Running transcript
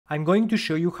I'm going to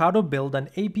show you how to build an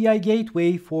API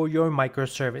gateway for your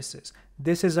microservices.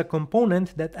 This is a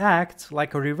component that acts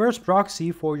like a reverse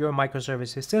proxy for your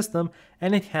microservices system,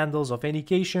 and it handles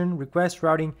authentication, request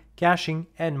routing, caching,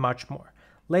 and much more.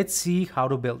 Let's see how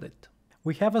to build it.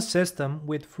 We have a system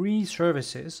with three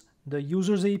services: the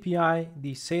users API,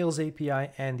 the sales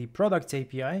API, and the products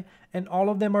API, and all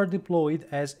of them are deployed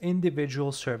as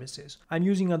individual services. I'm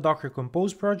using a Docker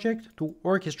Compose project to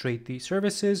orchestrate these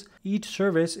services. Each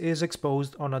service is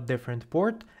exposed on a different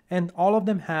port, and all of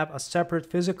them have a separate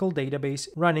physical database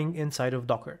running inside of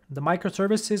Docker. The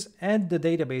microservices and the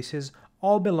databases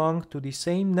all belong to the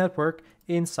same network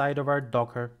inside of our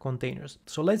Docker containers.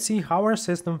 So let's see how our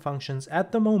system functions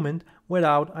at the moment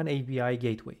without an API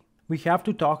gateway. We have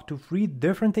to talk to three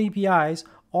different APIs,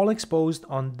 all exposed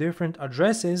on different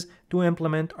addresses to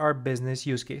implement our business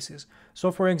use cases. So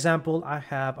for example, I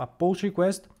have a post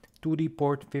request to the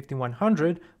port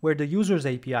 5100 where the users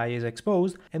API is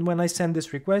exposed, and when I send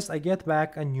this request, I get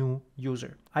back a new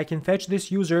user. I can fetch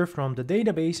this user from the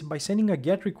database by sending a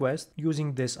GET request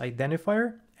using this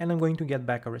identifier, and I'm going to get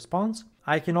back a response.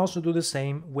 I can also do the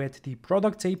same with the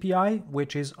products API,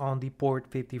 which is on the port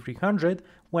 5300.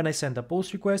 When I send a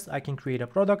post request, I can create a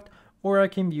product, or I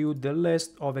can view the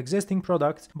list of existing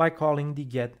products by calling the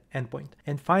GET endpoint.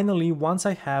 And finally, once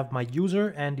I have my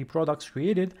user and the products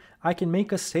created, I can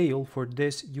make a sale for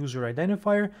this user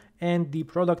identifier and the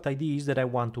product IDs that I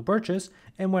want to purchase.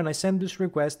 And when I send this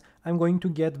request, I'm going to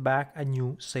get back a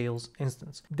new sales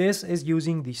instance. This is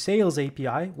using the sales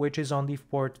API, which is on the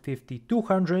port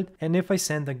 5200. And if I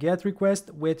send a GET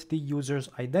request with the user's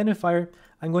identifier,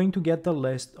 I'm going to get the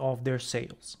list of their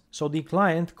sales. So the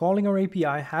client calling our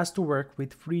API has to work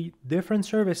with three different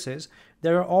services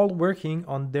that are all working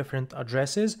on different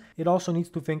addresses. It also needs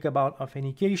to think about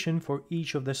authentication for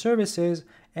each of the services,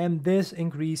 and this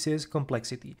increases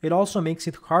complexity. It also makes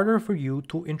it harder for you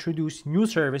to introduce new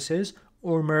services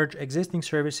or merge existing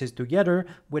services together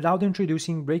without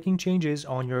introducing breaking changes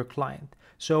on your client.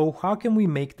 So how can we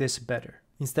make this better?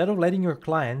 Instead of letting your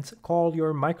clients call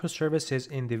your microservices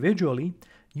individually,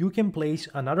 you can place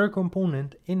another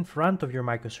component in front of your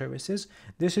microservices.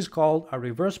 This is called a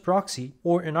reverse proxy,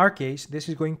 or in our case, this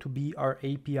is going to be our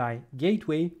API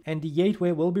gateway, and the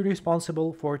gateway will be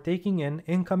responsible for taking in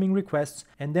incoming requests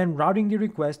and then routing the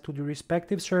request to the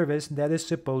respective service that is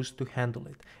supposed to handle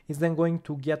it. It's then going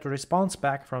to get a response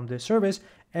back from the service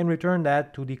and return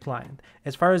that to the client.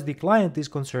 As far as the client is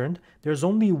concerned, there's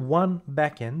only one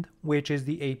backend, which is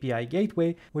the API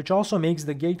gateway, which also makes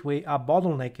the gateway a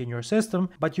bottleneck in your system,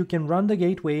 but you can run the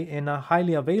gateway in a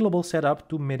highly available setup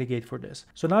to mitigate for this.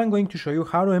 So now I'm going to show you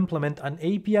how to implement an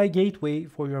API gateway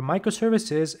for your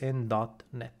microservices in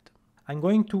 .NET. I'm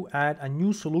going to add a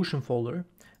new solution folder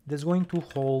that's going to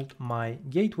hold my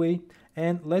gateway,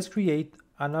 and let's create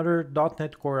another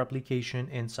 .NET Core application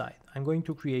inside. I'm going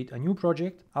to create a new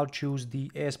project. I'll choose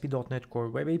the ASP.NET Core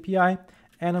Web API,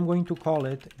 and I'm going to call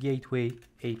it Gateway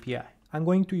API. I'm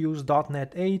going to use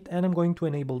 .NET 8, and I'm going to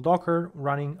enable Docker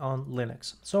running on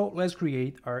Linux. So let's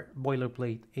create our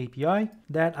boilerplate API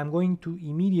that I'm going to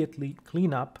immediately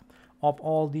clean up of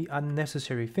all the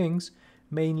unnecessary things,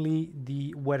 mainly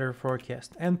the weather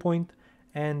forecast endpoint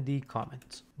and the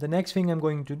comments. The next thing I'm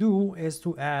going to do is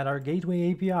to add our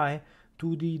Gateway API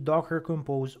to the Docker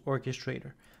Compose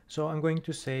orchestrator. So I'm going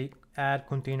to say add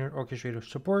container orchestrator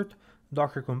support,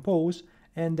 Docker Compose,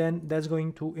 and then that's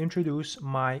going to introduce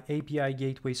my API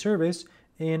gateway service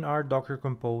in our Docker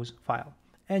Compose file.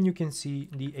 And you can see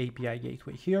the API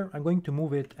gateway here. I'm going to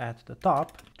move it at the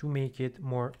top to make it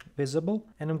more visible,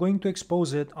 and I'm going to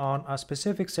expose it on a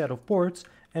specific set of ports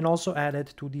and also add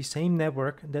it to the same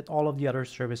network that all of the other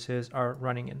services are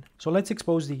running in. So let's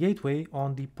expose the gateway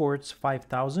on the ports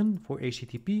 5000 for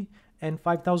HTTP and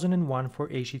 5001 for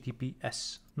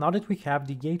HTTPS. Now that we have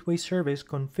the gateway service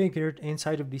configured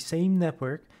inside of the same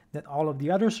network that all of the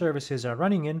other services are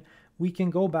running in, we can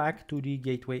go back to the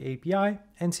Gateway API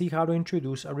and see how to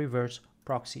introduce a reverse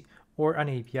proxy or an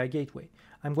API gateway.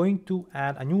 I'm going to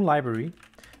add a new library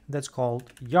that's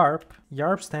called YARP.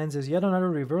 YARP stands as yet another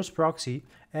reverse proxy,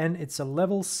 and it's a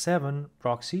level 7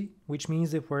 proxy, which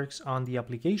means it works on the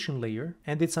application layer.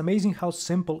 And it's amazing how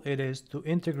simple it is to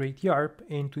integrate YARP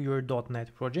into your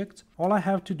 .NET project. All I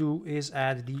have to do is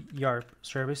add the YARP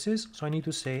services. So I need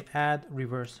to say add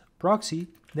reverse proxy.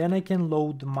 Then I can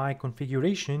load my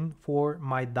configuration for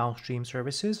my downstream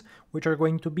services, which are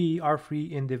going to be our three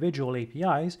individual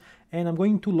APIs. And I'm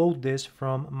going to load this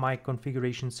from my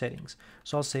configuration settings.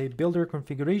 So I'll say builder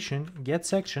configuration, get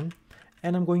section,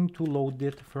 and I'm going to load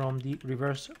it from the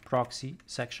reverse proxy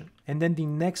section. And then the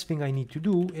next thing I need to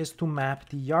do is to map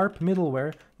the YARP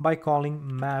middleware by calling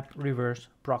map reverse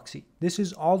proxy. This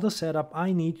is all the setup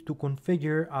I need to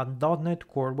configure a .NET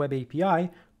Core Web API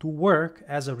to work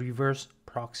as a reverse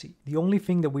proxy. The only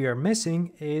thing that we are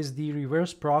missing is the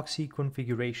reverse proxy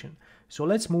configuration. So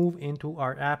let's move into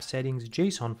our app settings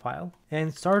JSON file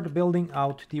and start building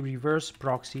out the reverse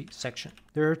proxy section.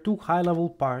 There are two high-level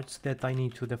parts that I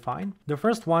need to define. The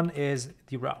first one is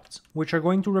the routes, which are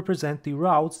going to represent the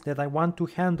routes that I want to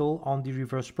handle on the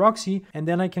reverse proxy, and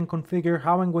then I can configure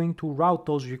how I'm going to route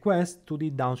those requests to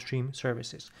the downstream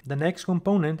services. The next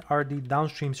component are the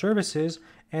downstream services,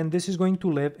 and this is going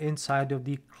to live inside of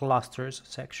the clusters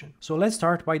section. So let's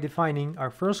start by defining our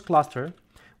first cluster,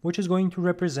 which is going to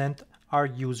represent our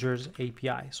users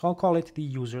API. So I'll call it the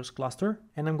users cluster,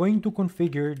 and I'm going to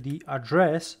configure the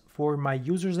address for my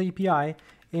users API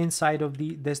inside of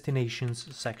the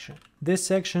destinations section. This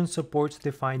section supports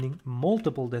defining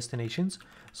multiple destinations.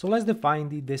 So let's define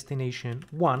the destination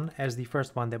 1 as the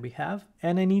first one that we have,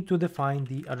 and I need to define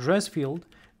the address field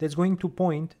that's going to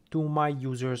point to my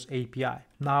users API.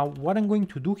 Now, what I'm going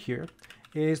to do here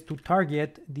is to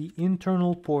target the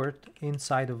internal port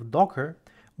inside of Docker,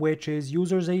 which is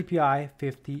users API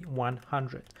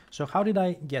 5100. So how did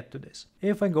I get to this?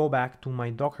 If I go back to my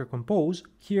Docker Compose,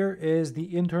 here is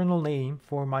the internal name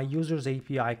for my users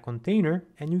API container,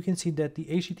 and you can see that the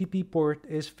HTTP port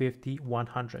is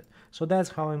 5100. So that's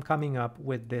how I'm coming up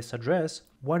with this address.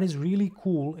 What is really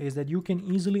cool is that you can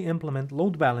easily implement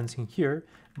load balancing here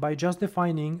by just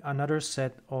defining another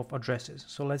set of addresses.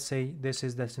 So let's say this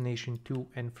is destination 2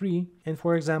 and 3, and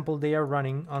for example, they are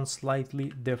running on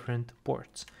slightly different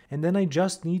ports. And then I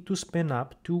just need to spin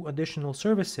up 2 additional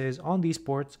services on these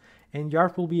ports, and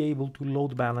YARP will be able to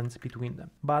load balance between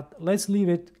them. But let's leave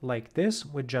it like this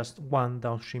with just one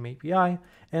downstream API,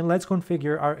 and let's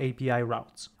configure our API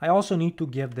routes. I also need to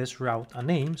give this route a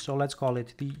name, so let's call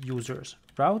it the users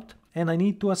route, and I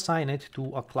need to assign it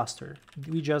to a cluster.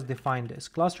 We just defined this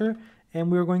cluster, and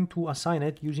we're going to assign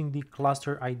it using the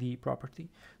cluster ID property.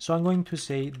 So I'm going to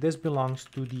say this belongs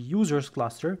to the users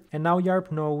cluster, and now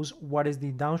YARP knows what is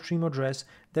the downstream address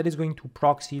that is going to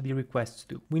proxy the requests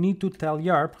to. We need to tell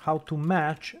YARP how to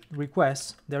match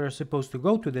requests that are supposed to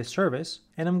go to this service,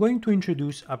 and I'm going to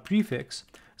introduce a prefix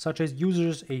such as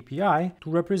users API to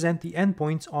represent the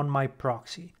endpoints on my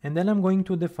proxy. And then I'm going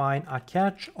to define a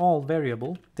catch-all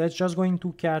variable that's just going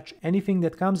to catch anything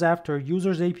that comes after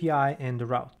users API and the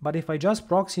route. But if I just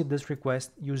proxy this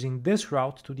request using this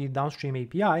route to the downstream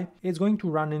API, it's going to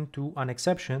run into an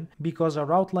exception because a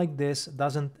route like this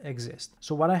doesn't exist.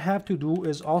 So what I have to do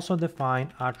is also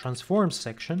define a transforms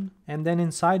section, and then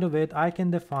inside of it I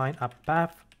can define a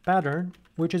path pattern,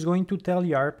 which is going to tell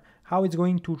YARP how it's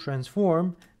going to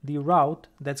transform the route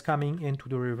that's coming into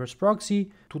the reverse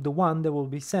proxy to the one that will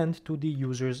be sent to the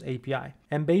user's API.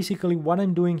 And basically what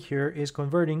I'm doing here is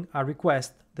converting a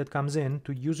request that comes in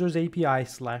to users API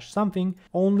 / something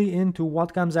only into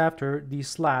what comes after the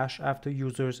 / after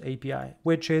users API,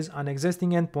 which is an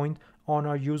existing endpoint on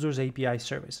our users API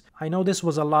service. I know this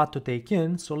was a lot to take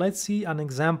in, so let's see an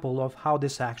example of how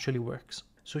this actually works.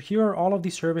 So here are all of the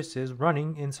services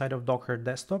running inside of Docker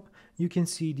Desktop. You can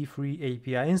see the free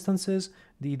API instances,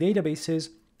 the databases,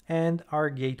 and our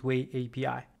gateway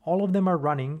API. All of them are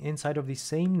running inside of the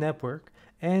same network,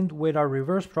 and with our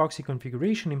reverse proxy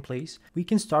configuration in place, we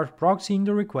can start proxying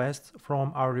the requests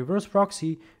from our reverse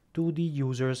proxy to the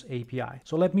user's API.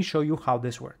 So let me show you how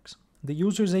this works. The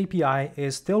user's API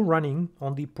is still running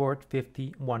on the port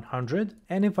 5100,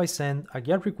 and if I send a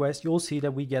GET request, you'll see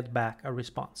that we get back a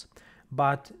response.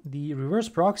 But the reverse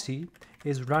proxy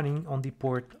is running on the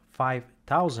port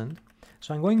 5000.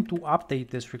 So I'm going to update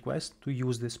this request to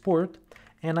use this port,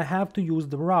 and I have to use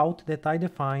the route that I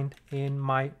defined in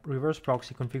my reverse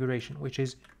proxy configuration, which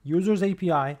is users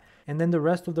API, and then the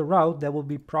rest of the route that will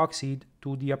be proxied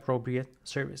to the appropriate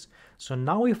service. So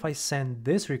now if I send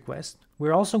this request,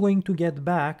 we're also going to get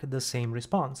back the same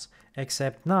response,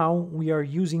 except now we are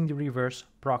using the reverse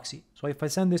proxy. So if I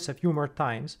send this a few more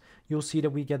times, you'll see that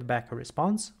we get back a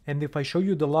response. And if I show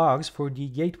you the logs for the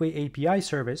gateway API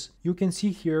service, you can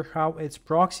see here how it's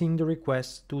proxying the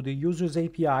requests to the user's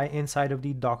API inside of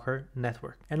the Docker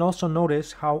network. And also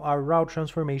notice how our route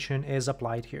transformation is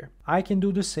applied here. I can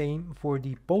do the same for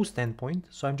the post endpoint.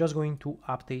 So I'm just going to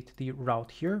update the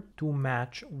route here to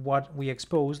match what we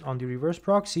exposed on the reverse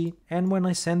proxy. And when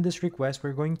I send this request,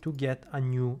 we're going to get a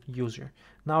new user.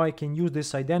 Now I can use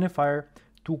this identifier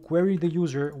to query the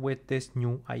user with this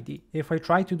new ID. If I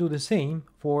try to do the same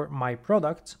for my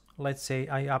products, let's say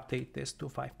I update this to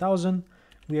 5000,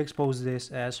 we expose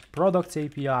this as products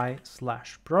API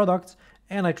 / products,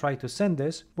 and I try to send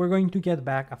this, we're going to get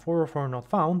back a 404 not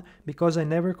found because I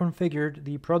never configured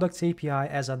the products API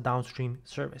as a downstream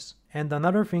service. And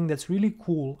another thing that's really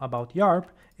cool about YARP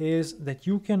is that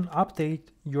you can update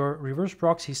your reverse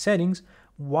proxy settings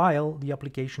while the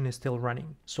application is still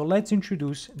running. So let's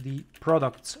introduce the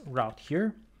products route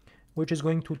here, which is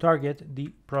going to target the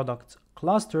products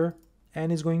cluster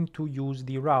and is going to use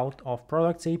the route of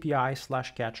products API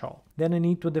 / catch-all. Then I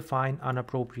need to define an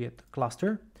appropriate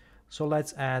cluster. So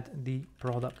let's add the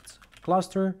products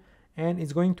cluster, and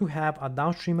it's going to have a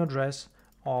downstream address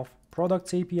of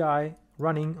products API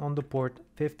running on the port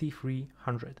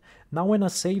 5300. Now when I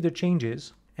save the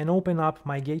changes and open up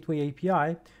my gateway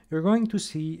API, you're going to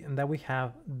see that we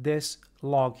have this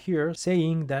log here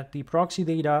saying that the proxy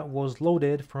data was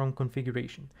loaded from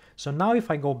configuration. So now if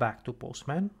I go back to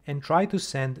Postman and try to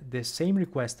send this same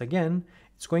request again,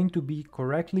 it's going to be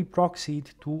correctly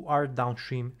proxied to our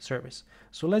downstream service.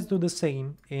 So let's do the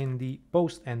same in the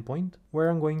post endpoint, where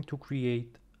I'm going to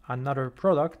create another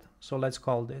product. So let's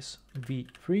call this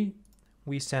V3.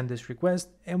 We send this request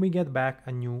and we get back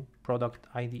a new product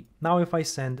ID. Now if I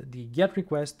send the GET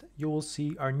request, you will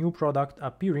see our new product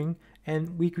appearing,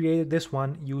 and we created this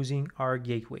one using our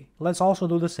gateway. Let's also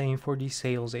do the same for the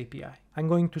sales API. I'm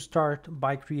going to start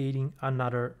by creating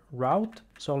another route.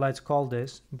 So let's call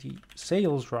this the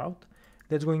sales route.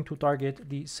 That's going to target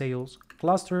the sales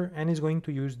cluster and is going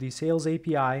to use the sales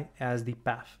API as the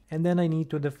path. And then I need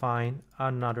to define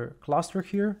another cluster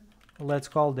here. Let's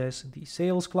call this the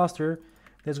sales cluster.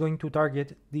 That's going to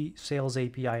target the sales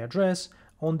API address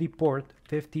on the port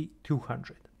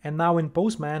 5200. And now in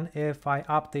Postman, if I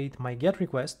update my GET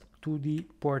request to the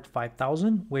port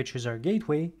 5000, which is our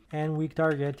gateway, and we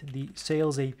target the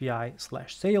sales API /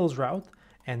 sales route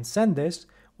and send this,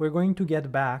 we're going to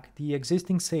get back the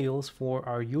existing sales for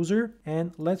our user.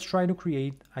 And let's try to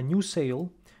create a new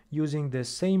sale using this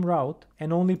same route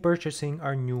and only purchasing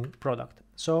our new product.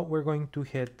 So we're going to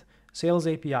hit sales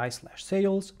API /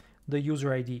 sales. The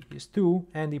user ID is 2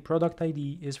 and the product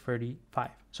ID is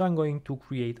 35. So I'm going to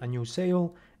create a new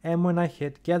sale, and when I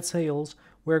hit get sales,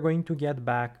 we're going to get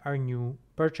back our new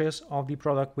purchase of the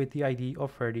product with the ID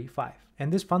of 35.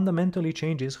 And this fundamentally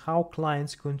changes how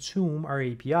clients consume our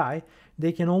API.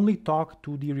 They can only talk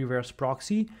to the reverse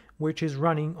proxy, which is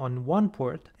running on one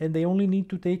port, and they only need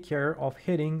to take care of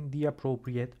hitting the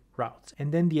appropriate routes.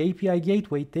 And then the API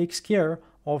gateway takes care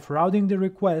of routing the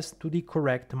request to the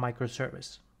correct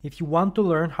microservice. If you want to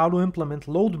learn how to implement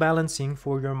load balancing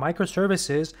for your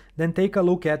microservices, then take a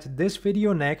look at this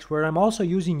video next, where I'm also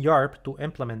using YARP to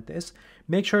implement this.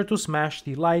 Make sure to smash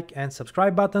the like and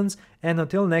subscribe buttons, and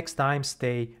until next time,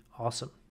 stay awesome.